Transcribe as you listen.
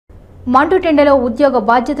మండుటెండలో ఉద్యోగ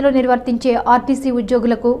బాధ్యతలు నిర్వర్తించే ఆర్టీసీ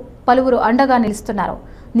ఉద్యోగులకు పలువురు అండగా నిలుస్తున్నారు.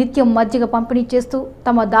 నిత్యం మజ్జిగ పంపిణీ చేస్తూ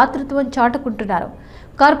తమ దాతృత్వం చాటుకుంటున్నారు.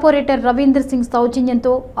 కార్పొరేటర్ రవీంద్ర సింగ్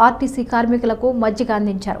సౌజన్యంతో ఆర్టీసీ కార్మికులకు మజ్జిగ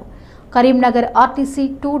అందించారు. కరీంనగర్ ఆర్టీసీ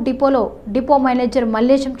 2 డిపోలో డిపో మేనేజర్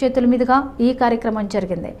మల్లేశం చేతుల మీదుగా ఈ కార్యక్రమం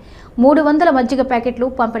జరిగింది. 300 మజ్జిగ ప్యాకెట్లు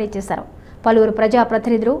పంపిణీ చేశారు. పలువురు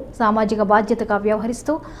ప్రజాప్రతినిధులు సామాజిక బాధ్యతగా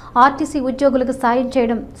వ్యవహరిస్తూ ఆర్టీసీ ఉద్యోగులకు సాయం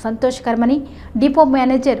చేయడం సంతోషకరమని డిపో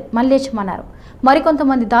మేనేజర్ మల్లేశం అన్నారు.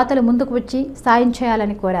 మరికొంతమంది దాతలు ముందుకు వచ్చి సాయం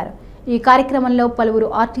చేయాలని కోరారు. ఈ కార్యక్రమంలో పలువురు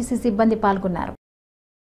ఆర్టీసీ సిబ్బంది పాల్గొన్నారు.